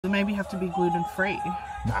Maybe have to be gluten free.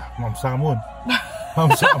 Nah, I'm salmon. I'm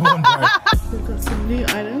salmon, bro. We've got some new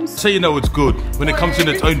items. So you know it's good when it comes in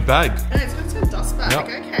its own bag. Yeah, it's got its own dust bag,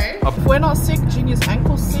 Yep. okay. If we're not sick, Junior's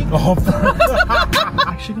ankle's sick. Oh, I'm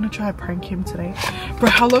actually gonna try to prank him today. Bro,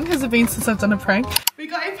 how long has it been since I've done a prank? We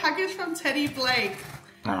got a package from Teddy Blake.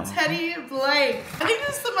 Teddy Blake. I think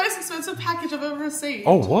this is the most expensive package I've ever received.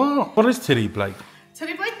 Oh, what? What is Teddy Blake?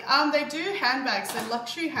 Teddy Blake, they do handbags. They're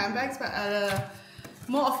luxury handbags, but at a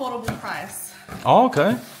more affordable price. Oh,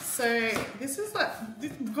 okay. So this is like,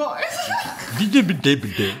 guys. I'm so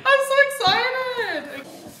excited.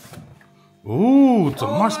 Ooh, it's a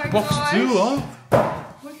Oh nice my box gosh. too, huh?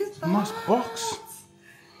 Look at that. Nice box.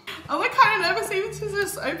 I'm like kind of nervous even to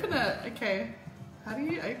just open it. Okay. How do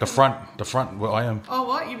you open The front where I am. Oh,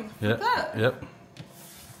 what? You flip Yep. that? Yep.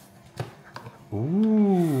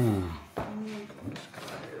 Ooh. Oh my gosh,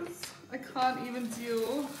 guys. I can't even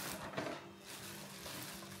deal.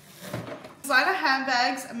 Designer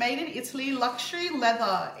handbags made in Italy, luxury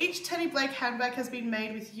leather. Each Teddy Blake handbag has been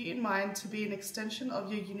made with you in mind to be an extension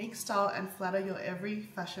of your unique style and flatter your every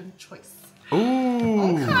fashion choice. Ooh.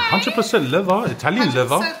 Okay. 100% leather. Italian 100%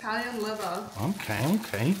 leather. Italian leather. Okay,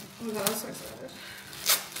 okay. Oh my god, I'm so excited.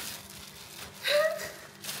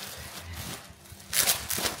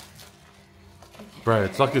 Bro,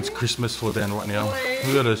 it's like it's Christmas for Dan right now.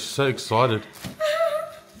 Look at us, so excited.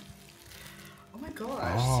 Oh my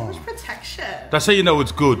gosh, so much protection. That's how you know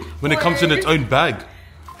it's good when it comes in its own bag.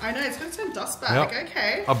 I know, it's got its own dust bag, Yep.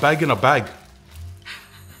 okay. A bag in a bag.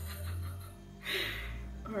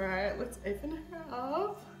 Alright, let's open her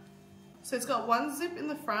up. So it's got one zip in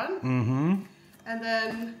the front. Mm-hmm. And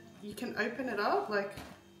then you can open it up, like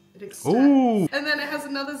it extends. Ooh. And then it has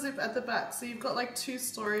another zip at the back. So you've got like two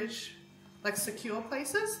storage, like secure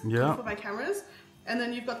places Yeah. for my cameras. And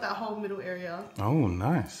then you've got that whole middle area. Oh,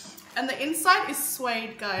 nice. And the inside is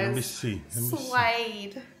suede, guys. Let me see. Let me see.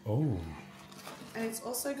 Suede. Oh. And it's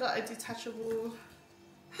also got a detachable.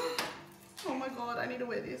 Oh my god, I need to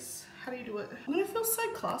wear this. How do you do it? I'm gonna feel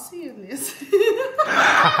so classy in this.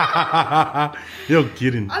 You're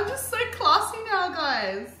kidding. I'm just so classy now,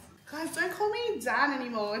 guys. Guys, don't call me Dan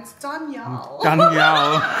anymore. It's Danielle.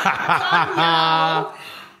 Danielle. Danielle.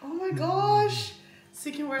 Oh my gosh. So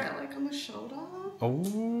you can wear it like on the shoulder.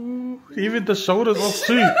 Oh, even the shoulders off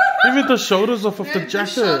too. Even the shoulders off of the jacket.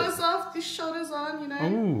 This shoulders off, this shoulders on, you know.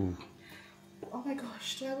 Oh. Oh my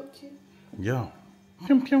gosh, do I look cute? Yeah.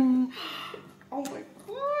 Pium, pium. Oh my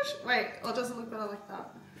gosh. Wait, or does it look better like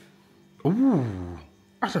that? Ooh.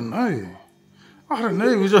 I don't know. I don't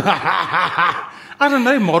know. I don't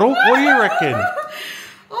know, model. What do you reckon?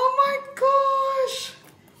 Oh my gosh.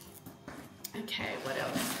 Okay, what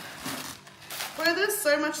else? Bro, there's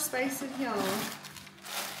so much space in here.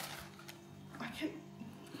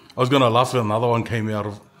 I was gonna laugh if another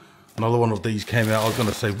one of these came out. I was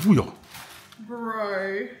gonna say, wheel.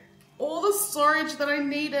 Bro, all the storage that I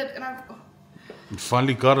needed, and I've. Oh, You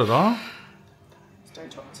finally got it, huh?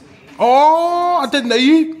 don't talk to me. Oh, I didn't know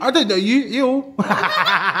you. I didn't know you. Ew. Where's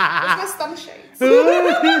my stomach shades?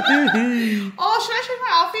 Oh, should I change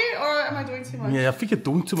my outfit or am I doing too much? Yeah, I think you're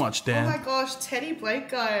doing too much, Dan. Oh my gosh, Teddy Blake,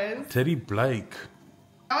 guys. Teddy Blake.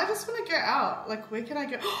 I just want to go out. Like, where can I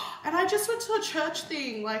go? And I just went to a church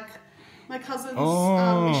thing, like my cousin's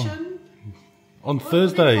mission. On What do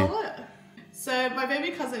Thursday. you call it? So my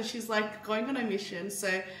baby cousin, she's like going on a mission.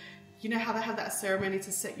 So you know how they have that ceremony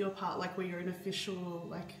to set you apart, like where you're an official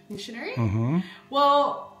like missionary? Mm-hmm.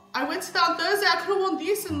 Well, I went to that on Thursday. I could have worn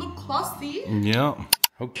this and looked classy. Yeah.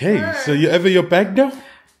 Okay, so you ever your bag now?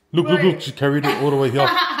 Look, she carried it all the way here.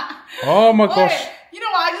 Oh my gosh. You know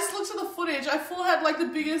what? I just looked at the footage. I full had like the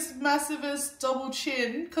biggest, massivest double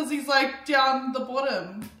chin because he's like down the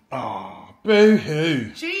bottom. Oh,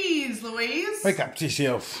 boo-hoo. Jeez, Louise. Wake up to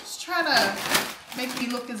yourself. Just trying to make me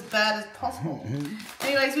look as bad as possible.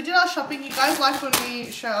 Anyways, we did our shopping. You guys like when we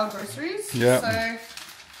show our groceries. Yeah. So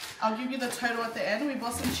I'll give you the total at the end. We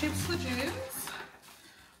bought some chips for Junes.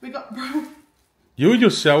 We got, bro. You and your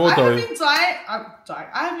sourdough. I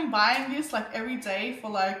have been buying this like every day for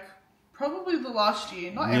like probably the last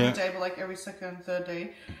year. Not every day, but like every second, third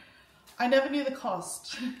day. I never knew the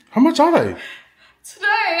cost. How much are they? Today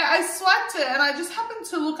I swiped it and I just happened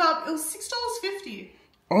to look up. It was $6.50.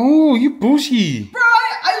 Oh, you bougie. Bro,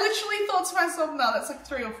 I literally thought to myself, no, that's like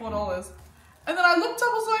 $3 or $4. And then I looked up,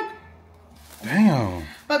 I was like, damn.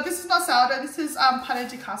 but this is not sourdough, this is pane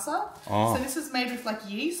di casa. Oh. So this is made with like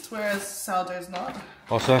yeast, whereas sourdough is not.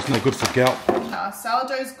 Oh, so that's not good for gout. Nah,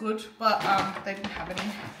 sourdough is good, but they didn't have any.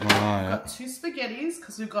 Oh, yeah. We've got 2 spaghettis,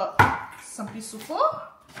 because we've got some pisupo.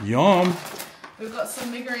 Yum. We've got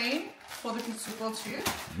some migraine for the pisupo too.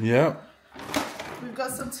 Yep. We've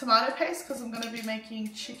got some tomato paste because I'm going to be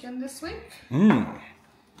making chicken this week. And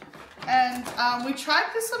we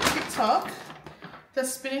tried this on TikTok. The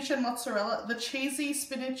spinach and mozzarella, the cheesy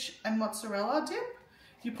spinach and mozzarella dip.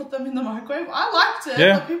 You put them in the microwave. I liked it.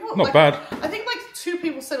 Yeah, but people, not bad. I think like 2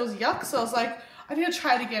 people said it was yuck, so I was like, I need to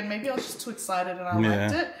try it again. Maybe I was just too excited and I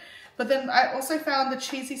liked it. But then I also found the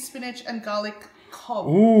cheesy spinach and garlic cob.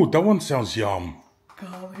 Ooh, that one sounds yum.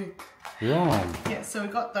 Garlic. Yum. Yeah, so we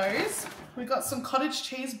got those. We got some cottage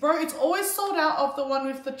cheese. Bro, it's always sold out of the one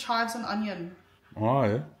with the chives and onion. Oh,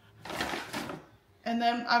 yeah. And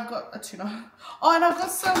then I've got a tuna. Oh, and I've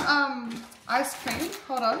got some ice cream.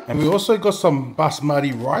 Hold on. And we also got some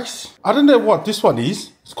basmati rice. I don't know what this one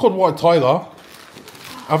is. It's called White Tiger.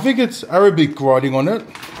 I think it's Arabic writing on it.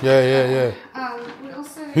 Yeah. We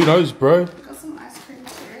also... Who knows, bro? Got some ice cream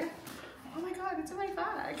too. Oh my god, it's in my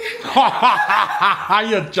bag.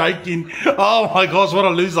 You're joking. Oh my gosh, what a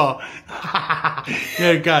loser.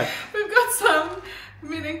 Yeah, go. We've got some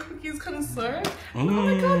mint and cookies connoisseur. Oh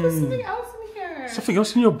my god, there's something else in here. Something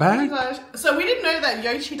else in your bag? Oh my gosh. So we didn't know that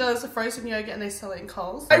Yoshi does a frozen yogurt and they sell it in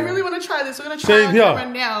Coles. I really want to try this. We're going to try it right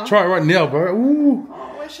now. Try it right now, bro. Ooh.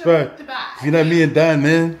 Oh, where should Bro, I put the bag? you know me and Dan,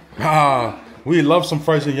 man. We love some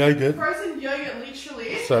frozen yogurt. Frozen yogurt,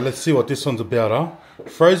 literally. So let's see what this one's about, huh?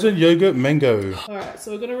 Frozen yogurt mango. Alright,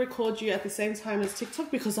 so we're going to record you at the same time as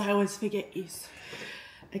TikTok because I always forget yous.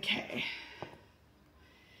 Okay.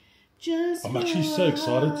 I'm actually so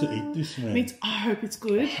excited to eat this, man. I hope it's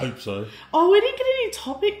good. I hope so. Oh, we didn't get any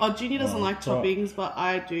topping. Oh, Junior doesn't like toppings, but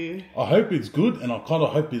I do. I hope it's good, and I kind of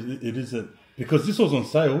hope it isn't. Because this was on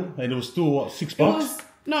sale, and it was still, what, $6?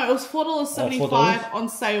 It was $4.75 on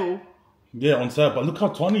sale. Yeah, on sale, but look how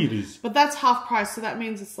tiny it is. But that's half price, so that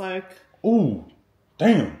means it's like... Oh,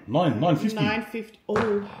 damn, $9.50. $9.50.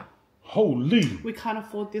 Oh. Holy. We can't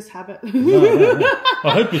afford this habit. No. I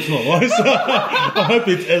hope it's not nice. I hope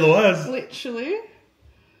it's LOS. Literally.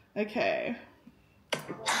 Okay.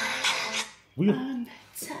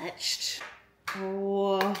 Untouched.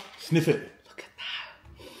 Oh. Sniff it. Look at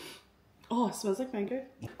that. Oh, it smells like mango.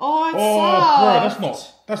 Oh, it's soft. Bro,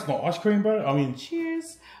 that's not ice cream, bro. I mean...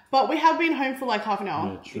 Cheers. But we have been home for like half an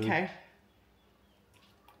hour. Yeah, true. Okay.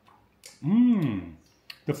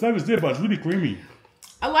 The flavor's there, but it's really creamy.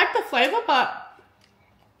 I like the flavour, but...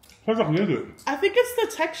 Tastes like yogurt. I think it's the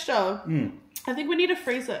texture. I think we need to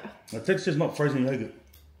freeze it. The texture's not frozen yogurt.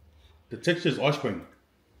 The texture's ice cream.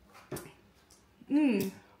 Yeah.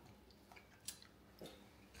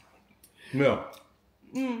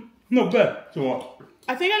 Not bad. So what?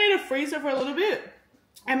 I think I need to freeze it for a little bit.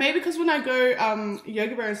 And maybe because when I go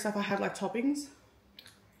yoga bar and stuff, I have like toppings.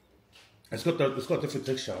 It's got different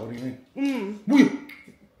texture. What do you mean? Sugar.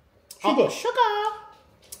 Oh, sugar.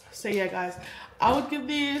 So yeah, guys, I would give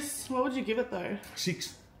this. What would you give it though?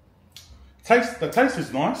 6. The taste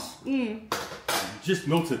is nice. Just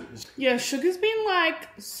melted. Yeah, Sugar's been like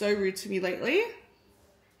so rude to me lately.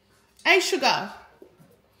 Hey, Sugar.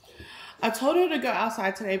 I told her to go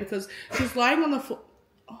outside today because she was lying on the floor.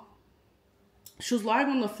 She was lying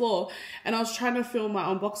on the floor and I was trying to film my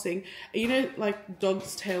unboxing. And you know, like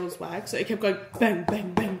dog's tails wag. So it kept going bang,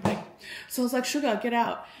 bang, bang, bang. So I was like, Sugar, get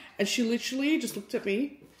out. And she literally just looked at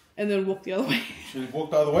me and then walked the other way. She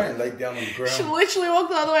walked the other way and laid down on the ground. She literally walked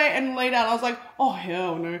the other way and laid down. I was like, oh,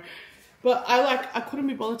 hell no. But I couldn't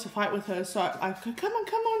be bothered to fight with her. So I could come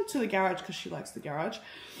on to the garage because she likes the garage.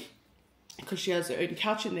 Because she has her own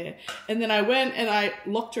couch in there. And then I went and I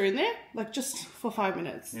locked her in there, like just for 5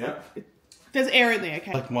 minutes. Yeah. Like, there's air in there,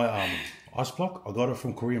 okay? Like my ice block, I got it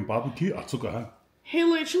from Korean barbecue. I took it home. He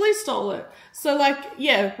literally stole it. So like,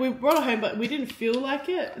 yeah, we brought it home, but we didn't feel like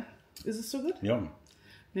it. Is it still good? Yum.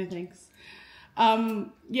 No thanks.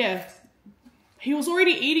 Yeah. He was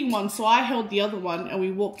already eating one, so I held the other one and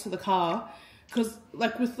we walked to the car. Because,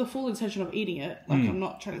 like, with the full intention of eating it. Like, I'm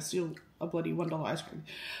not trying to steal a bloody $1 ice cream.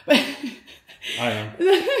 But I am.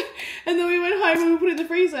 And then we went home and we put it in the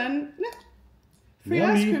freezer and free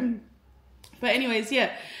Yummy. ice cream. But anyways,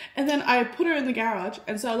 yeah. And then I put her in the garage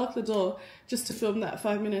and so I locked the door just to film that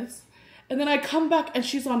 5 minutes. And then I come back and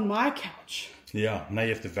she's on my couch. Yeah, now you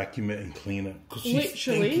have to vacuum it and clean it.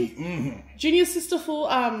 Literally. Junior's sister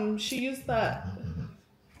she used that.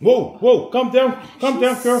 Whoa, calm down,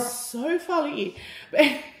 girl. So funny.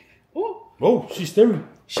 Oh, she's staring.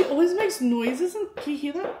 She always makes noises. Can you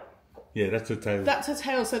hear that? Yeah, that's her tail. That's her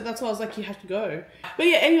tail, so that's why I was like, you have to go. But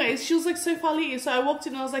yeah, anyways, she was like so funny. So I walked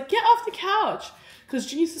in and I was like, get off the couch. Because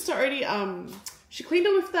Junior's sister already, she cleaned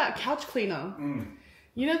it with that couch cleaner.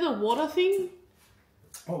 You know the water thing?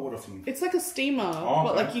 Oh, water thing. It's like a steamer, okay.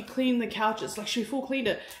 But like you clean the couches. Like she full cleaned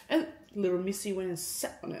it. And little Missy went and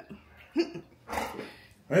sat on it.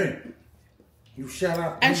 Hey, You shut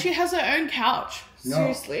up. And she has her own couch. No.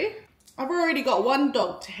 Seriously? I've already got one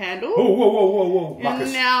dog to handle. Whoa. Marcus.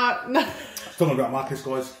 And now... No. Talking about Marcus,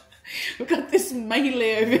 guys. We've got this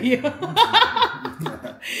melee over here.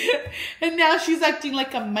 And now she's acting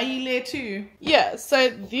like a melee too. Yeah, so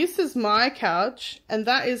this is my couch and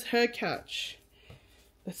that is her couch.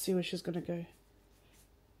 Let's see where she's gonna go.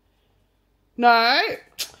 No.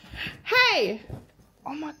 Hey.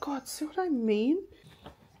 Oh my God, see what I mean?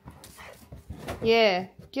 Yeah,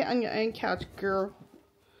 get on your own couch, girl.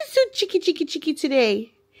 So cheeky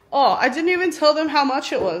today. Oh, I didn't even tell them how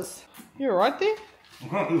much it was. You're right there?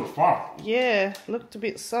 It was far. Yeah, looked a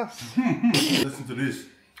bit sus. Listen to this.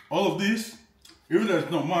 All of this, even though it's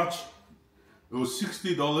not much, it was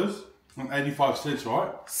 $60.85,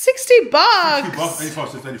 right? 60 bucks. 60 bucks, 85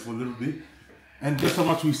 cents, 84 a little bit. And guess how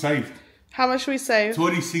much we saved? How much we saved?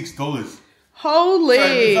 $26. Holy.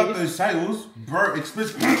 So without those sales, bro,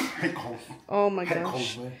 expensive. Hate Coles. Oh my Hate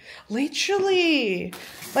gosh. Coles, man. Literally.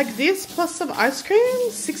 Like this plus some ice cream?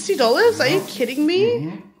 $60? Are you kidding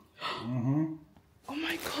me? Oh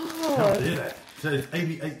my Can't God. do that. So it's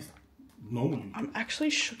 88 normally. I'm actually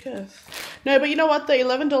shooketh. No, but you know what? The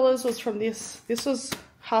 $11 was from this. This was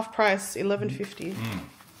half price, $11.50.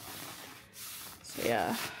 So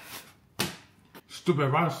yeah.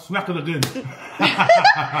 Stupid rice, smack it again.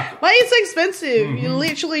 Why is it so expensive? You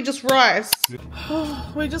literally just rice.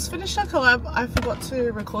 We just finished our collab. I forgot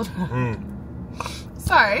to record.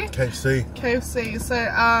 Sorry. KFC. So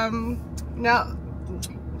now,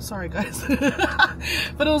 sorry guys,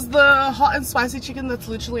 but it was the hot and spicy chicken that's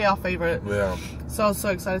literally our favorite. Yeah. So I was so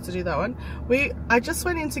excited to do that one. I just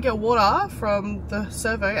went in to get water from the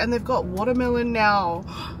servo, and they've got watermelon now.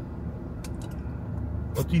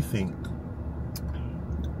 What do you think?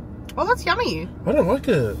 Oh, that's yummy. I don't like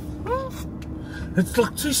it. It's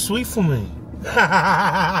like too sweet for me.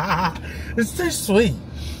 It's too sweet.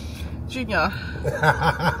 Junior,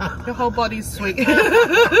 your whole body's sweet.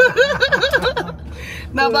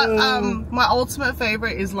 No, but my ultimate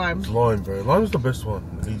favorite is lime. Lime, bro. Lime's the best one.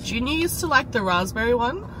 Easy. Junior used to like the raspberry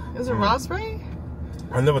one. Is it raspberry?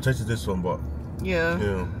 I never tasted this one, but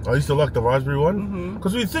Yeah. I used to like the raspberry one.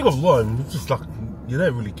 Because when you think of lime, it's just like, you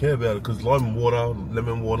don't really care about it because lime water,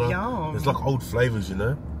 lemon water, Yum. it's like old flavours, you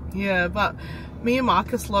know? Yeah, but me and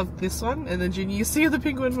Marcus loved this one, and then Junior, you see the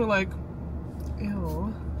pink one, we're like,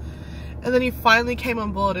 ew. And then he finally came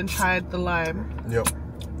on board and tried the lime. Yep.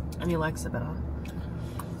 And he likes it better.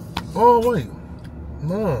 Oh, wait.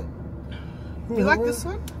 No. You like this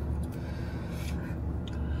one?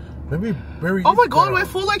 Maybe berry. Oh my God, we're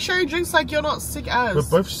full like sharing drinks like you're not sick as. We're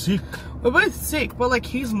both sick. We're both sick, but like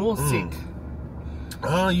he's more sick.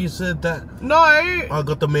 Ah, you said that. No. I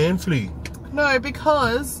got the man flu. No,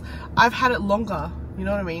 because I've had it longer. You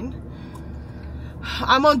know what I mean?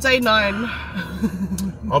 I'm on day 9.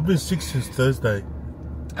 I've been sick since Thursday.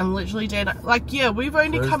 I'm literally day 9. Like, yeah, we've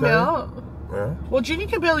only come Thursday? out. Yeah. Well, Junior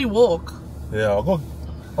can barely walk. Yeah, I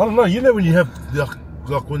don't know, you know when you have,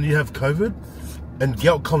 like when you have COVID and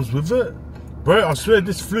gout comes with it? Bro, I swear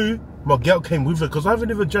this flu, my gout came with it because I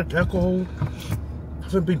haven't even drank alcohol. I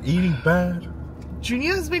haven't been eating bad.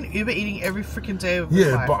 Junior has been Uber eating every freaking day of his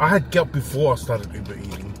Yeah, life. but I had gout before I started Uber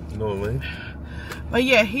eating. You know what I mean? But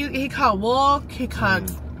yeah, he can't walk, he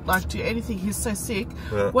can't like do anything, he's so sick.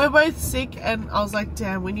 Yeah. We're both sick, and I was like,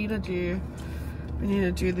 damn, we need to do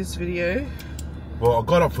this video. Well, I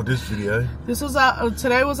got up for this video. This was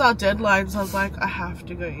today was our deadline, so I was like, I have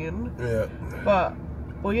to go in. Yeah. But,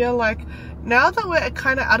 well yeah, like, now that we're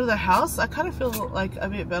kind of out of the house, I kind of feel like a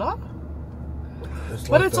bit better.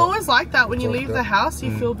 But it's always like that when you leave the house,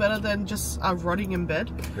 you feel better than just rotting in bed.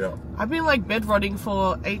 Yeah. I've been like bed rotting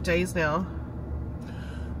for 8 days now.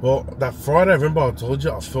 Well, that Friday, remember I told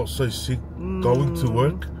you I felt so sick going to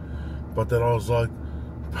work, but then I was like,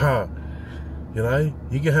 you know,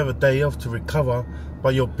 you can have a day off to recover,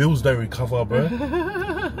 but your bills don't recover, bro.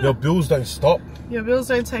 Your bills don't stop. Your bills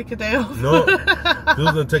don't take a day off. No,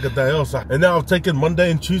 bills don't take a day off. And now I've taken Monday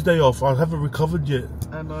and Tuesday off. I haven't recovered yet.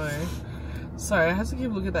 I know. Sorry, I have to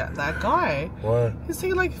keep looking at that guy. Why? He's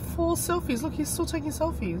taking like 4 selfies. Look, he's still taking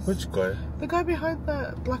selfies. Which guy? The guy behind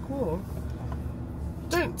the black wall.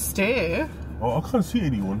 Don't stare. Oh, I can't see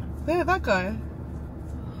anyone. There, that guy.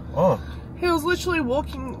 Oh. He was literally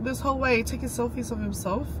walking this whole way, taking selfies of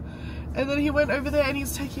himself. And then he went over there and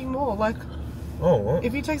he's taking more. Like, Oh, what?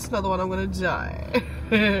 if he takes another one, I'm gonna die.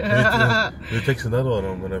 If he takes another one,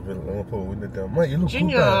 I'm gonna put a window down. Mate, you look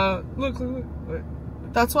Junior, cool, look.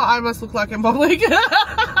 That's what I must look like in public.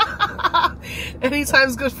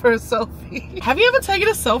 Anytime's good for a selfie. Have you ever taken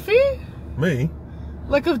a selfie? Me?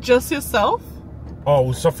 Like of just yourself? Oh,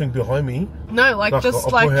 with something behind me? No, like Like just a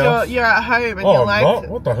like house? you're at home and Oh, you're like... not?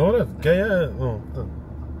 What the hell? That's gay. Oh,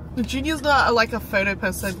 Junior's not like a photo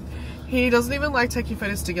person. He doesn't even like taking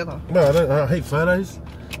photos together. no, I hate photos.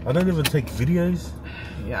 I don't even take videos.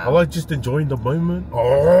 Yeah. I like just enjoying the moment.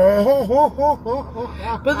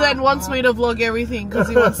 But then wants me to vlog everything because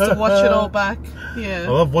he wants to watch it all back. I Yeah.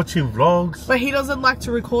 love watching vlogs. But he doesn't like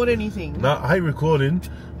to record anything. No, I hate recording,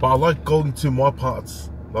 but I like going to my parts.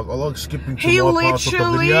 Like, I like skipping to He my parts of the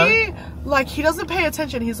video. literally, like, he doesn't pay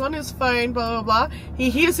attention. He's on his phone, blah, blah, blah. He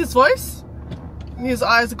hears his voice. And his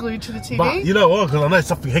eyes are glued to the TV. But you know what? Because I know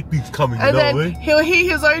something hectic's coming, you And know then what I mean? he'll hear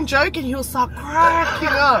his own joke and he'll start cracking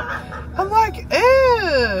up. I'm like,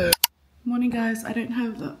 ew. Morning, guys. I don't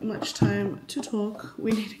have that much time to talk.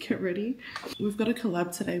 We need to get ready. We've got a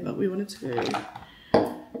collab today, but we wanted to go.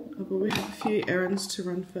 But we have a few errands to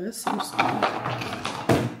run first. So I'm just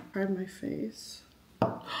gonna prime my face.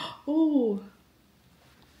 Oh,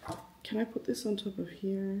 can I put this on top of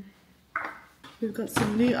here? We've got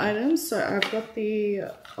some new items. So I've got the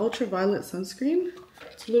ultraviolet sunscreen.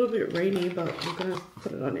 It's a little bit rainy, but we're gonna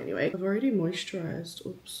put it on anyway. I've already moisturized.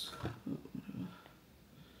 Oops. Oh,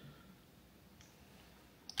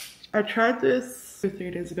 I tried this 3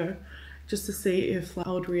 days ago just to see if I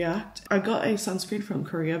would react. I got a sunscreen from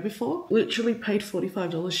Korea before. Literally paid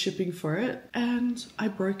 $45 shipping for it and I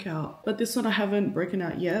broke out. But this one I haven't broken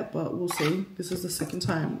out yet, but we'll see. This is the second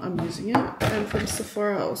time I'm using it. And from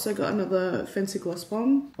Sephora I also got another Fenty Gloss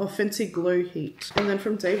Bomb or Fenty Glow Heat. And then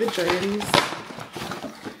from David Jones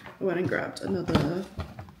I went and grabbed another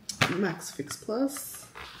Max Fix Plus.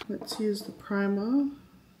 Let's use the primer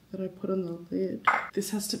that I put on the lid. This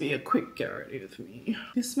has to be a quick get ready with me.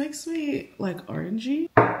 This makes me like orangey.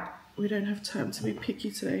 We don't have time to be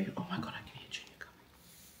picky today. Oh my god, I can hear Junior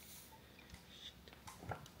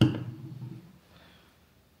coming.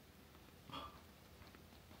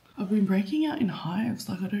 I've been breaking out in hives,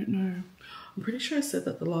 like I don't know. I'm pretty sure I said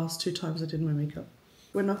that the last 2 times I did my makeup.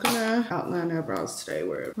 We're not gonna outline our brows today.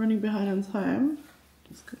 We're running behind on time.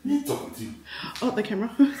 Oh, the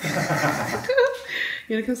camera.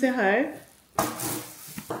 You wanna come say hi?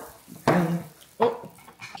 Oh,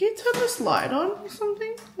 can you turn this light on or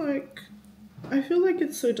something? Like, I feel like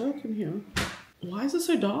it's so dark in here. Why is it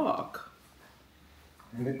so dark?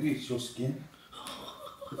 Maybe it's your skin.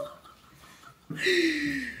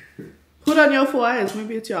 Put on your 4 eyes.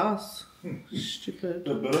 Maybe it's your ass. Stupid.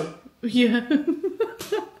 That better? Yeah.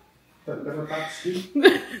 That better dark skin?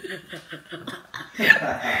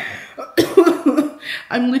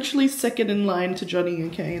 I'm literally second in line to Johnny,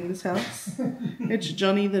 okay, in this house. It's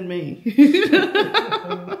Johnny than me.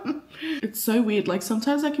 It's so weird. Like,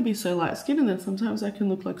 sometimes I can be so light skinned and then sometimes I can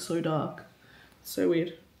look like so dark. So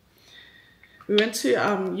weird. We went to,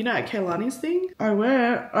 you know, at Kaylani's thing. I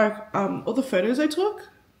wear, like, all the photos I took.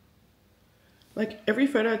 Like, every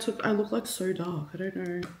photo I took, I look like so dark. I don't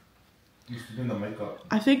know. In the makeup.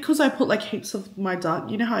 I think because I put like heaps of my dark,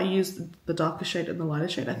 you know how I use the darker shade and the lighter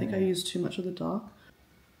shade? I think I used too much of the dark.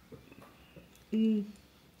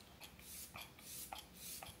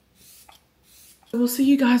 We'll see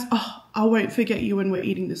you guys. Oh, I won't forget you when we're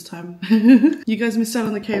eating this time. You guys missed out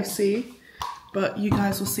on the KFC, but you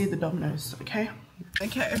guys will see the Domino's, okay?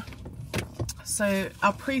 Okay. So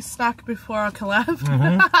our pre-snack before our collab.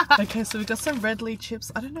 Okay, so we got some Red Lee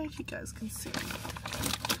chips. I don't know if you guys can see.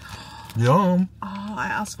 Yum. Oh, I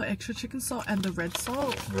asked for extra chicken salt and the red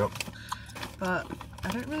salt. Yep. But I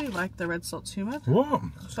don't really like the red salt too much. What?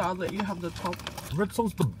 So I'll let you have the top. Red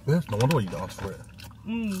salt's the best. No wonder why you asked for it.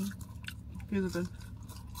 These are good.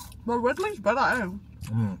 But Red Lee's better.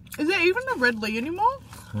 Is there even a Red Lee anymore?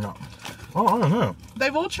 No. Oh, I don't know.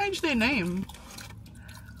 They've all changed their name.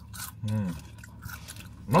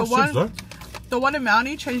 Nice chips though. The one in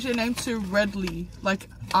Mountie changed their name to Red Lee. Like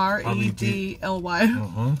R-E-D-L-Y.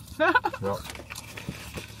 Yep.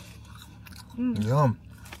 Yum.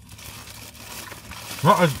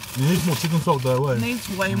 No, you need more chicken salt though, way. Needs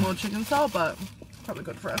way more chicken salt, but probably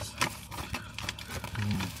good for us.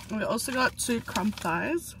 We also got 2 crumb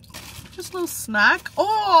thighs. Just a little snack.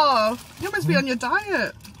 Oh, you must be on your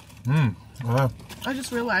diet. I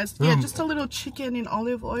just realized. Yeah, just a little chicken in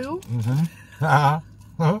olive oil.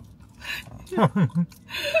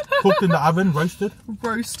 Cooked in the oven, roasted.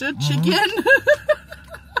 Roasted chicken.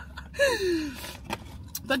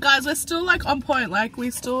 But guys, we're still like on point. Like,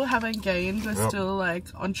 we still haven't gained. We're still like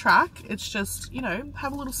on track. It's just, you know,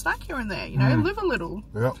 have a little snack here and there. You know, live a little.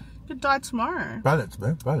 Yep. Could die tomorrow. Balance,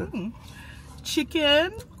 man. Balance.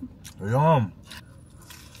 Chicken. Yum.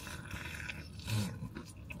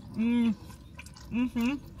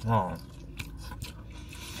 Oh.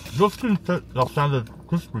 Your skin sounded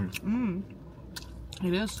crispy.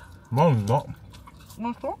 It is. Mine's not.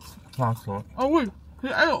 What's that? No, it's not. Oh wait, he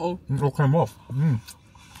ate it all. It all came off.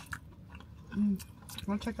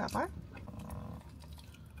 Want to take that bite?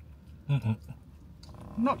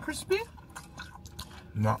 Not crispy?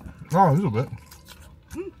 No. Oh, a little bit.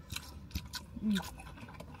 You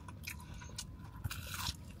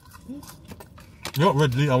know what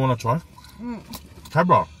red meat I want to try?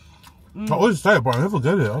 Cabra. I always say it, but I never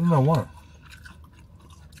get it. I don't know why.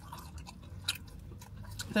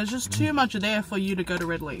 There's just too much there for you to go to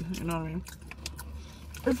Redley, you know what I mean?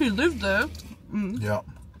 If you lived there, Yeah.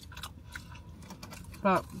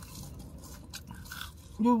 but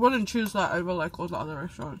you wouldn't choose that over like all the other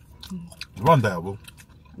restaurants. One day I will.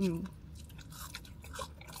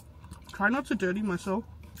 Try not to dirty myself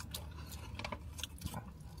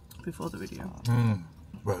before the video.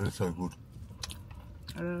 But it's so good.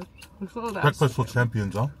 Before that, Breakfast for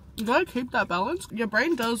champions, huh? you gotta keep that balance. Your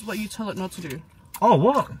brain does what you tell it not to do. Oh,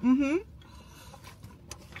 what?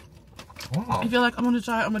 Wow. If you're like, I'm on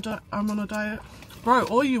a diet, bro,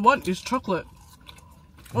 all you want is chocolate.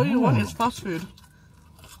 All you want is fast food.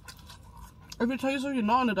 If it tells you you're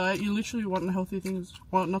not on a diet, you literally want the healthy things.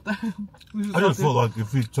 Well, not that. I just feel like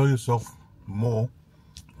if you tell yourself more,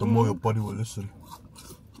 the more your body will listen.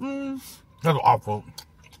 That's what I thought.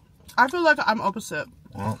 I feel like I'm opposite.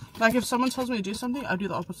 Right. Like if someone tells me to do something, I do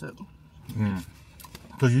the opposite.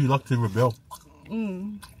 Because you like to rebel.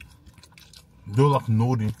 You're like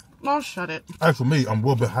naughty. Oh, shut it. As for me, I'm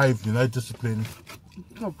well behaved, you know, disciplined.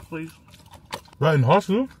 Oh, please. Right in high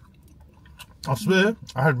school, I swear,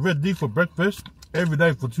 I had red D for breakfast every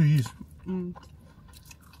day for 2 years.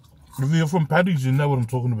 If you're from Paddy's, you know what I'm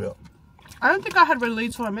talking about. I don't think I had red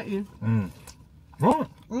leads when I met you. Right.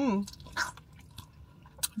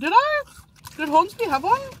 Did I? Did Hornsby have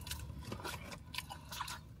one?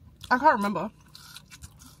 I can't remember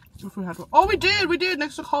if we had one. Oh, we did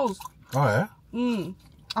next to Coles. Oh, yeah? I'm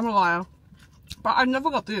a liar. But I never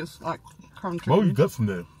got this, like, current What you get from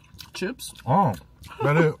there? chips. Oh,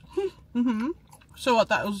 that it? So what,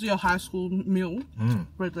 that was your high school meal,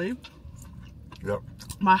 red leaf? Yep.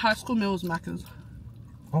 My high school meal was Macca's.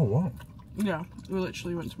 Oh, wow. Yeah, we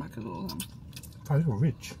literally went to Macca's all the time. Oh, you're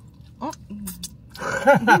rich. Oh.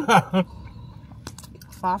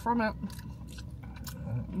 Far from it.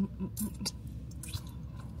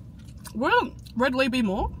 Wouldn't Red Lee be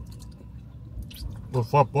more? Well,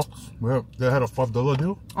 $5. Yeah, they had a $5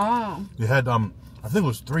 deal. Oh. They had I think it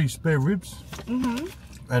was 3 spare ribs. And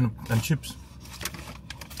chips.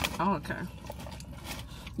 Oh, okay.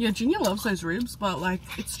 Yeah, Junior loves those ribs, but like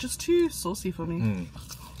it's just too saucy for me.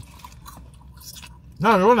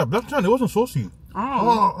 No, they're on that black channel. It wasn't saucy.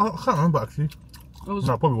 Oh. I can't remember actually. It was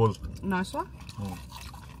No, it probably was. nicer.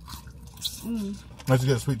 Nice to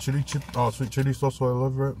get sweet chili sauce all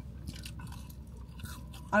over it.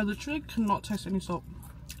 I literally cannot taste any salt.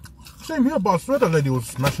 Same here, but I swear that lady was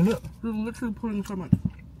smashing it. They're literally putting so much.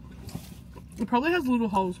 It probably has little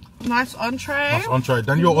holes. Nice entree. Nice entree.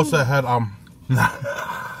 Then you also had I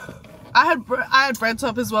had bread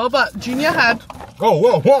top as well, but Junior had. Oh,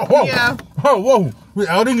 whoa. Yeah. Oh, whoa. We're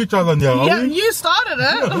outing each other now, Yeah, are we? you started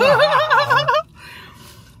it.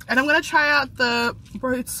 And I'm gonna try out the,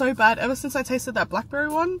 bro, it's so bad. Ever since I tasted that blackberry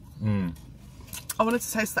one, I wanted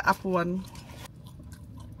to taste the apple one.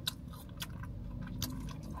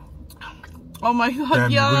 Oh my god,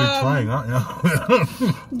 Damn, yum. you're really trying, aren't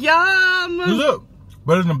you? Yum. Is it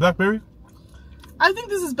better than blackberry? I think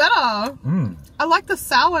this is better. I like the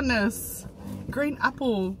sourness. Green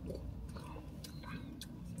apple.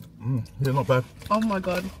 Yeah, not bad. Oh my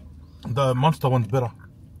god. The Monster one's better.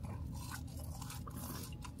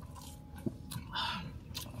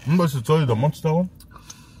 I'm supposed to tell you the Monster one.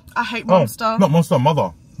 I hate Monster. Oh, not Monster,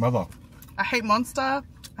 Mother. I hate Monster.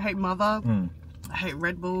 I hate Mother. I hate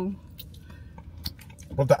Red Bull.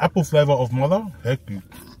 But the apple flavour of Mother, heck you.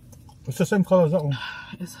 It's the same colour as that one.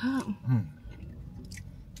 Is that?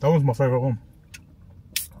 That one's my favourite one.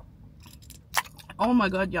 Oh my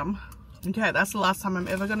god, yum. Okay, that's the last time I'm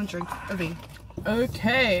ever gonna drink a V.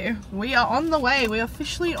 Okay, we are on the way. We're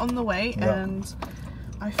officially on the way, and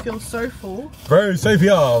I feel so full. Very safe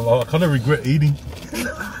here. I kind of regret eating.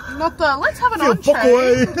 Not the, let's have an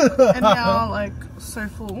entree. And now, like, so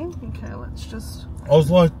full. Okay, let's just... I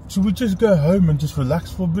was like, should we just go home and just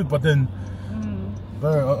relax for a bit? But then,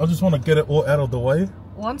 bro, I just want to get it all out of the way.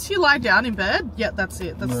 Once you lie down in bed, yeah, that's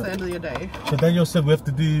it. That's the end of your day. So Daniel said we have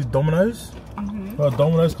to do Domino's.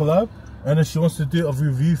 Domino's collab. And then she wants to do a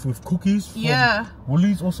review with cookies from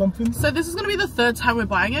Woolies or something. So this is going to be the 3rd time we're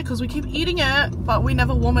buying it because we keep eating it, but we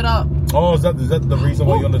never warm it up. Oh, is that the reason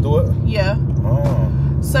why you want to do it? Yeah. Oh.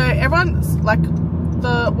 So everyone's like,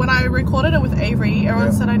 when I recorded it with Avery,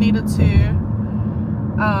 everyone said I needed to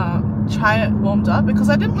try it warmed up because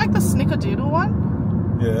I didn't like the snickerdoodle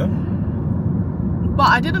one. Yeah. But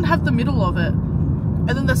I didn't have the middle of it. And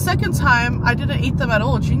then the second time, I didn't eat them at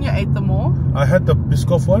all. Junior ate them all. I had the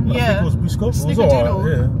Biscoff one. Yeah. I think it was Biscoff. Snickerdoodle. It was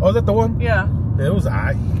alright, yeah. Oh, is that the one? Yeah. Yeah, it was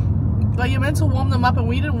alright. But you're meant to warm them up and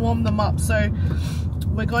we didn't warm them up. So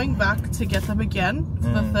we're going back to get them again for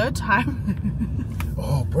the third time.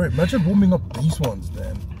 Oh, bro, imagine warming up these ones,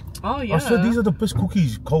 man. Oh, yeah. I said these are the best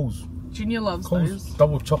cookies, Coles. Junior loves Coles those.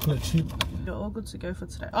 double chocolate chip. You're all good to go for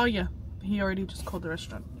today. Oh, yeah. He already just called the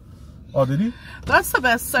restaurant. Oh, did he? That's the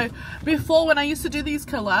best. So before, when I used to do these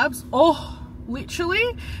collabs, oh, literally,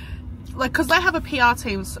 like, because they have a PR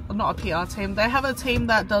team, not a PR team, they have a team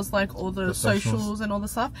that does like all the socials and all the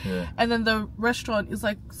stuff, and then the restaurant is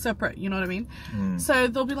like separate, you know what I mean? So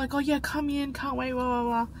they'll be like, oh yeah, come in, can't wait, blah blah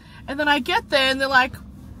blah, and then I get there and they're like,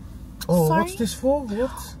 oh, sorry? What's this for?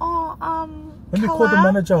 What? Oh, let me call the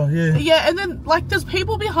manager. Yeah, and then like there's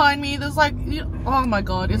people behind me, there's like, oh my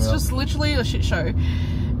god, it's just literally a shit show.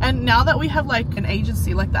 And now that we have like an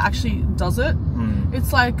agency like that actually does it,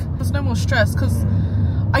 it's like there's no more stress, because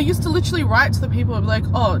I used to literally write to the people and be like,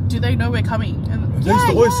 oh, do they know we're coming? And They used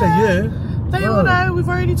to always say yeah. They all know, we've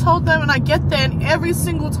already told them, and I get there and every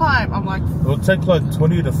single time I'm like, it'll take like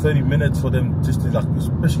 20 to 30 minutes for them just to, like,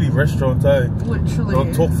 especially restaurants, literally.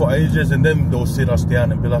 They'll talk for ages and then they'll sit us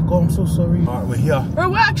down and be like, oh, I'm so sorry. Alright, we're here. Bro,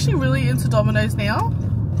 we're actually really into Domino's now.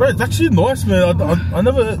 Bro, it's actually nice, man. I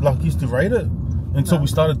never like used to rate it until we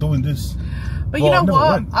started doing this. But you know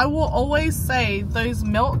what? I will always say those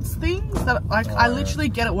melts things that like I literally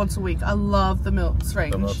get it once a week. I love the melts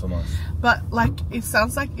range. The melts are nice. But like it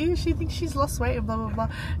sounds like, ew, she thinks she's lost weight and blah blah blah.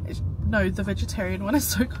 No, the vegetarian one is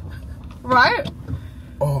so good. Right?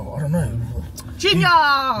 Oh, I don't know. Junior!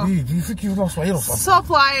 Do you think you've lost weight or something? Stop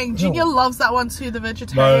lying. Junior loves that one too. The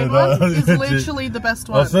vegetarian one is literally the best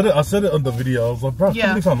one. I said it on the video. I was like, bro, I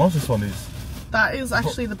can't believe how nice this one is. That is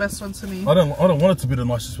actually the best one to me. I don't want it to be the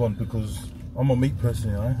nicest one because I'm a meat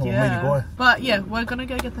person, you know? I'm a meaty guy. But yeah, we're gonna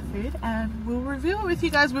go get the food and we'll reveal it with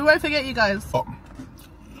you guys. We won't forget you guys. Oh.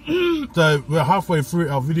 So we're halfway through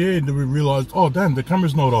our video and then we realised, oh damn, the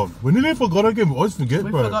camera's not on. We nearly forgot again. We always forget,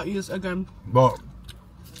 bro. We forgot you again. But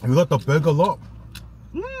we got the Burger Lot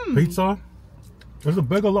pizza. Is it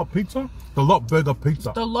Burger Lot pizza? The Lot Burger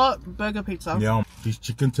pizza. The Lot Burger pizza. Yeah. These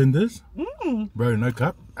chicken tenders. Bro, no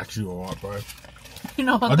cap. Actually alright, bro. You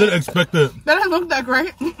know what? I didn't expect it. They don't look that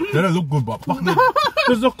great. They don't look good, but fuck it.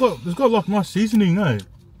 It's got like nice seasoning, eh?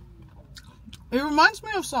 It reminds me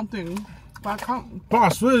of something, but I can't. But I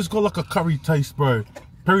swear it's got like a curry taste, bro.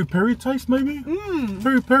 Peri taste, maybe?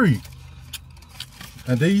 Peri.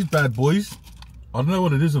 And these bad boys, I don't know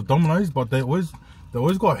what it is of Domino's, but they always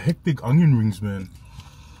got hectic onion rings, man.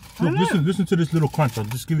 Look, listen to this little crunch. I'll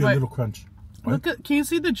just give you a little crunch. Right? Look at, can you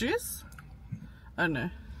see the juice? Oh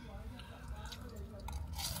no.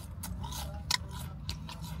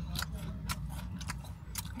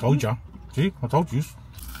 Told ya. See, I told you.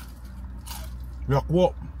 Like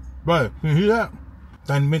what? Bro, can you hear that?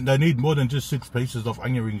 They need more than just 6 pieces of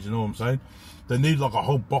onion rings, you know what I'm saying? They need like a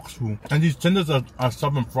whole box full. And these tenders are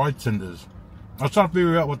southern fried tenders. I was trying to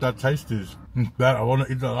figure out what that taste is. Bad, I want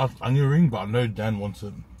to eat the last onion ring, but I know Dan wants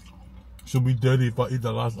it. Should be dirty if I eat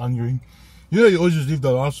the last onion ring. You know, you always just leave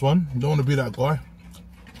the last one. You don't want to be that guy.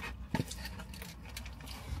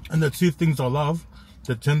 And the 2 things I love,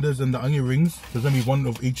 the tenders and the onion rings, there's only 1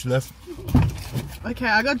 of each left. Okay,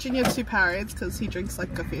 I got Junior 2 Powerades because he drinks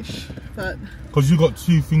like a fish, but... Because you got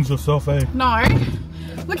 2 things yourself, eh? No.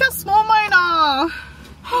 Look how small mine are.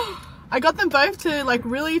 I got them both to like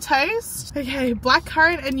really taste. Okay,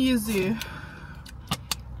 blackcurrant and yuzu.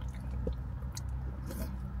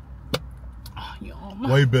 Oh,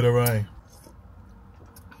 yum. Way better, eh?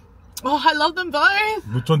 Oh, I love them both.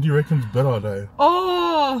 Which one do you reckon's better, though?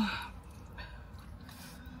 Oh.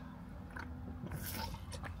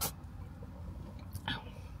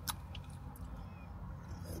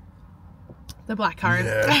 The blackcurrant.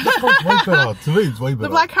 Yeah, it's way better. To me, it's way better.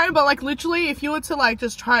 The blackcurrant, but like literally, if you were to like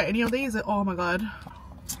just try any of these, oh my god.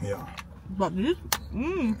 Yeah. But this?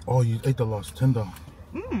 Oh, you ate the last tender.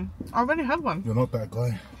 I already had one. You're not that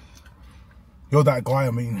guy. You're that guy,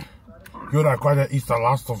 I mean. You're that guy that eats the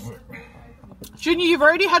last of it. Junior, you've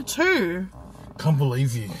already had 2. Can't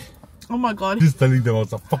believe you. Oh my god. Just telling them, I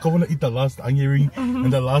was like, fuck, I want to eat the last onion ring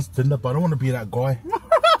and the last tender, but I don't want to be that guy.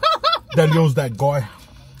 Daniel's that guy.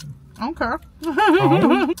 Okay.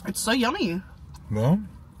 It's so yummy. No?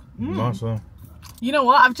 Nice, huh? You know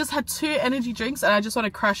what? I've just had 2 energy drinks and I just want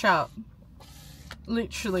to crash out.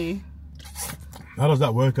 Literally. How does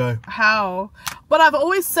that work, eh? How? But I've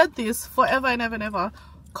always said this forever and ever and ever.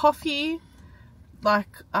 Coffee,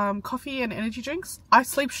 like coffee and energy drinks, I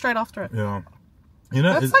sleep straight after it. Yeah. You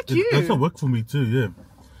know, that's like you. It doesn't work for me too, yeah.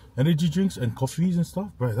 Energy drinks and coffees and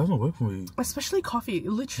stuff, bro, it doesn't work for me. Especially coffee. It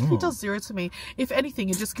literally does zero to me. If anything,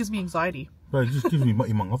 it just gives me anxiety. Bro, it just gives me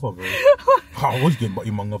mati mangava, bro. I always get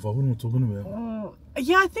mati mangava. What am I talking about?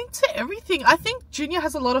 Yeah, I think to everything. I think Junior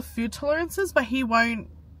has a lot of food tolerances, but he won't.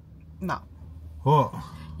 No. What?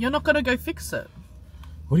 You're not going to go fix it.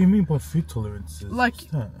 What do you mean by food tolerances? Like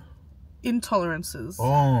intolerances.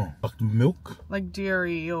 Oh, like milk? Like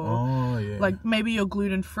dairy or like maybe you're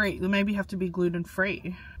gluten free. Maybe you have to be gluten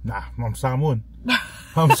free. Nah, I'm salmon.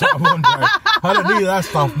 I'm salmon, bro. I don't need that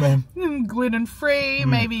stuff, man. Gluten free,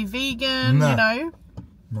 maybe vegan, you know.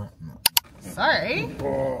 No. Sorry.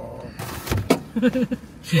 Oh.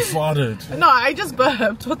 She farted. No, I just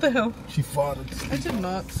burped. What the hell? She farted. I did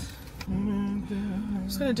not. I'm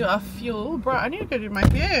just gonna do our fuel. Bro, I need to go do my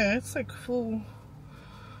hair. It's like full.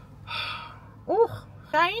 Oh,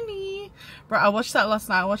 shiny. Bro, I watched that last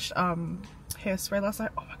night. I watched Hairspray last night.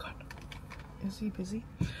 Oh my god. Is he busy?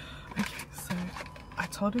 Okay, so I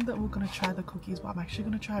told him that we're gonna try the cookies, but I'm actually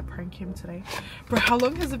gonna try to prank him today. Bro, how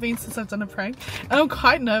long has it been since I've done a prank? And I'm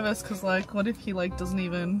quite nervous because like, what if he like doesn't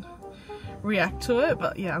even react to it?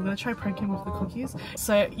 But yeah, I'm gonna try prank him with the cookies.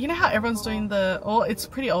 So you know how everyone's doing it's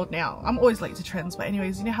pretty old now. I'm always late to trends, but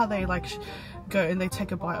anyways, you know how they like go and they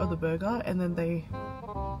take a bite of the burger and then they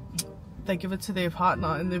give it to their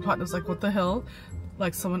partner and their partner's like, what the hell?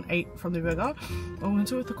 Like someone ate from the burger. I'm gonna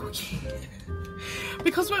do it with the cookie.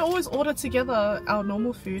 Because we always order together our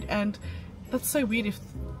normal food, and that's so weird if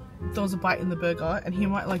there was a bite in the burger and he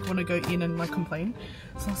might like want to go in and like complain.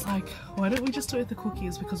 So I was like, why don't we just do it with the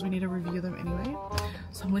cookies, because we need to review them anyway.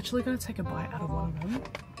 So I'm literally gonna take a bite out of one of them.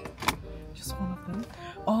 Just one of them.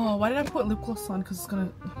 Oh, why did I put lip gloss on? Because it's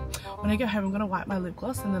gonna, when I get home I'm gonna wipe my lip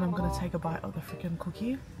gloss and then I'm gonna take a bite of the freaking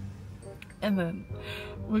cookie. And then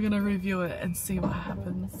we're gonna review it and see what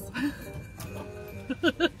happens.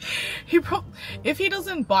 If he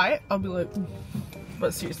doesn't bite, I'll be like,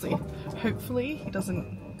 but seriously, hopefully he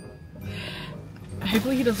doesn't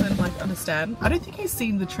like understand. I don't think he's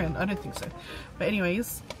seen the trend. I don't think so. But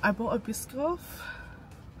anyways, I bought a Biscoff.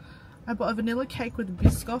 I bought a vanilla cake with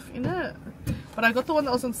Biscoff in it, but I got the one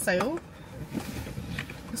that was on sale.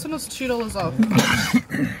 This one was $2 off.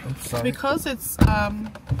 Because it's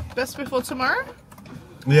best before tomorrow.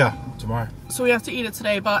 Yeah, tomorrow. So we have to eat it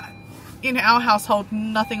today, but in our household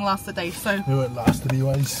nothing lasts a day, so it won't last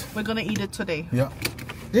anyways. We're gonna eat it today. Yeah.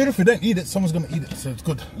 Even if we don't eat it, someone's gonna eat it, so it's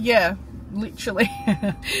good. Yeah, literally.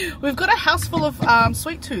 We've got a house full of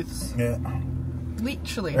sweet tooths. Yeah.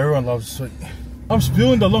 Literally. Everyone loves sweet. I'm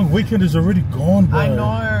spewing. The long weekend is already gone, bro. I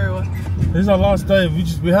know. This is our last day.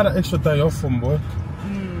 We had an extra day off from work.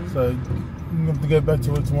 So I'm going to go back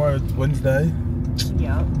to work tomorrow. It's Wednesday.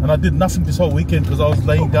 Yeah. And I did nothing this whole weekend because I was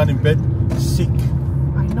laying down in bed sick.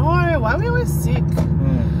 I know. Why are we always sick?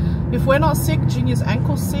 If we're not sick, Junior's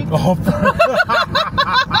ankle's sick. Oh,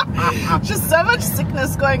 just so much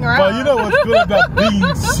sickness going around. But you know what's good about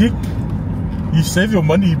being sick? You save your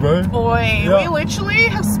money, bro. Boy, we literally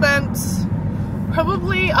have spent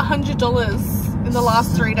probably $100 in the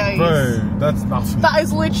last 3 days. Bro, that's nothing. That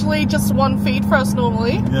is literally just one feed for us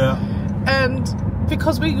normally. Yeah. And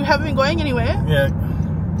because we haven't been going anywhere. Yeah.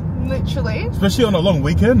 Literally. Especially on a long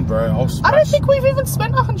weekend, bro. I don't think we've even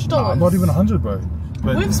spent $100. Nah, not even 100, bro.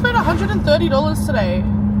 But we've spent $130 today.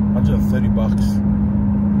 130 bucks.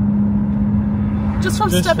 Just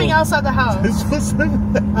from stepping outside the house.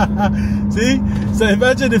 See? So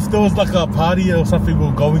imagine if there was like a party or something we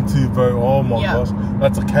were going to, bro. Oh my gosh.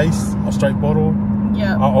 That's a case, a straight bottle.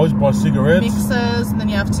 Yeah. I always buy cigarettes. Mixers, and then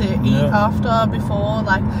you have to eat after, before.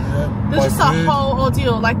 Like, there's just a whole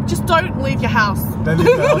ordeal. Like, just don't leave your house. Don't leave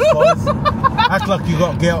your house, guys. Act like you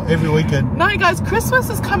got to get out every weekend. No, guys, Christmas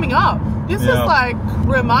is coming up. This is like a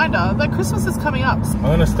reminder that Christmas is coming up. I'm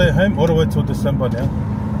going to stay home all the way till December now.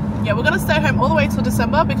 Yeah, we're going to stay home all the way till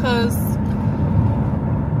December because...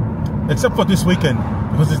 Except for this weekend,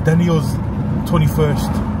 because it's Daniel's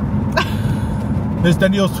 21st. There's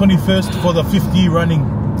Daniel's 21st for the 5th year running.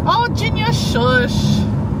 Oh, Junior, shush.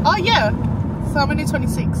 Oh, yeah. So I'm only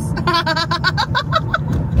 26.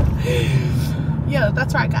 Yeah,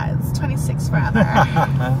 that's right, guys. 26 forever.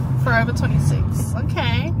 Forever 26.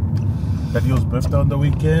 Okay. Daniel's birthday on the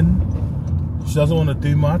weekend. She doesn't want to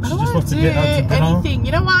do much. She just wants to get out to dinner. Anything.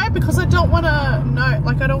 You know why? Because I don't want to know.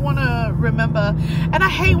 Like, I don't want to remember. And I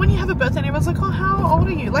hate when you have a birthday and everyone's like, oh, how old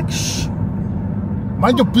are you? Like, shh.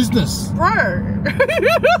 Mind your business. Bro.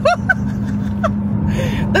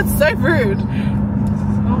 That's so rude.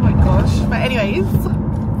 Oh my gosh. But anyways.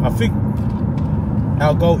 I think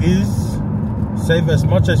our goal is save as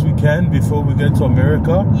much as we can before we get to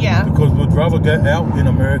America. Yeah. Because we'd rather get out in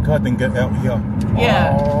America than get out here.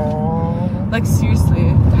 Yeah. Oh. Like seriously,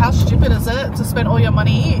 how stupid is it to spend all your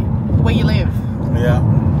money where you live? Yeah.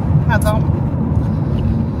 How dumb.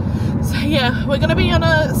 So yeah, we're gonna be on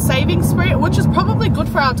a saving spree, which is probably good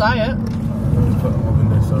for our diet.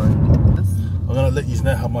 I'm gonna let you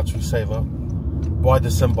know how much we save up by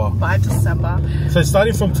December. By December. So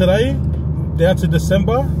starting from today down to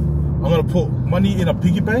December, I'm gonna put money in a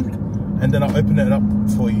piggy bank and then I'll open it up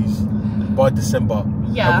for you by December.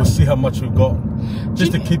 Yeah. And we'll see how much we've got.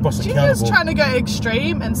 Just to keep us accountable. Gina's trying to go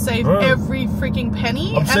extreme and save every freaking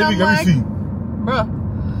penny. I'm saving everything. Bruh,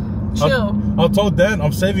 chill. I told Dan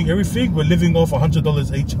I'm saving everything. We're living off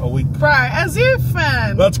 $100 each a week. Bro, as if,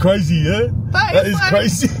 man. That's crazy, yeah? That is like,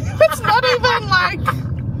 crazy. It's not even like...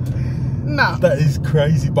 No. That is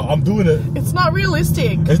crazy, but I'm doing it. It's not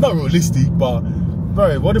realistic. It's not realistic, but...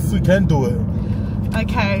 Bro, what if we can do it?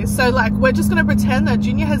 Okay, so like we're just going to pretend that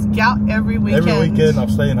Junior has gout every weekend. Every weekend I'm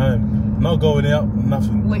staying home. Not going out,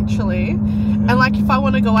 nothing. Literally. And like if I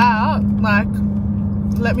want to go out, like...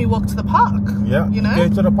 let me walk to the park. Yeah, you know? Go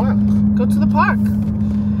to the park. Go to the park.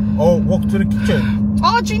 Or walk to the kitchen.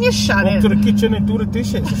 Oh, Junior, shut it. Walk to the kitchen and do the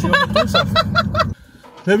dishes if you want to do something.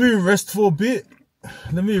 Let me rest for a bit.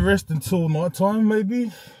 Let me rest until night time,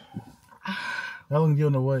 maybe. How long do you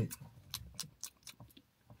want to wait?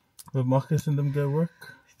 Will Marcus and them go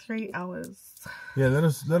work? 3 hours. Yeah, let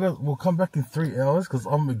us. We'll come back in 3 hours because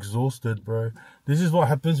I'm exhausted, bro. This is what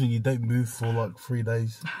happens when you don't move for like 3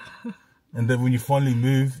 days. And then when you finally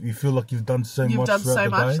move, you feel like you've done so much. You've done so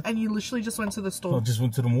much, day. and you literally just went to the store. I just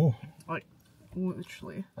went to the mall. Like,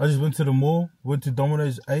 literally. I just went to the mall, went to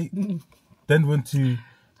Domino's, ate, then went to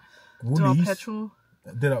Woolies. Did our petrol.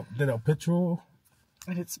 Did our petrol.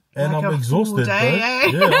 And like I'm exhausted, day,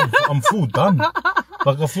 bro. Yeah, I'm full done.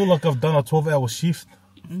 Like I feel like I've done a 12-hour shift.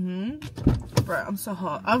 Bro, I'm so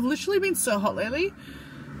hot. I've literally been so hot lately.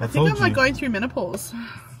 I think I'm like going through menopause.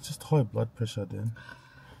 Just high blood pressure, then.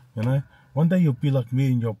 You know, one day you'll be like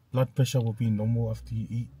me and your blood pressure will be normal after you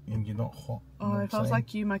eat and you're not hot. Oh, if I was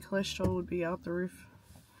like you, my cholesterol would be out the roof.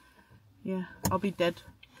 Yeah, I'll be dead.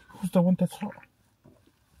 Who's the one that's hot?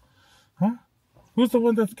 Huh? Who's the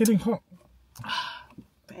one that's getting hot?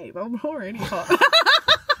 Babe, I'm already hot.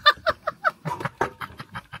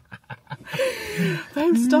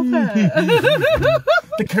 Babe, stop it.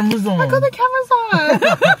 The camera's on. I got the camera's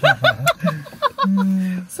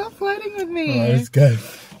on. Stop flirting with me. Alright, let's go.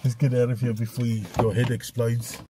 Let's get out of here before your head explodes.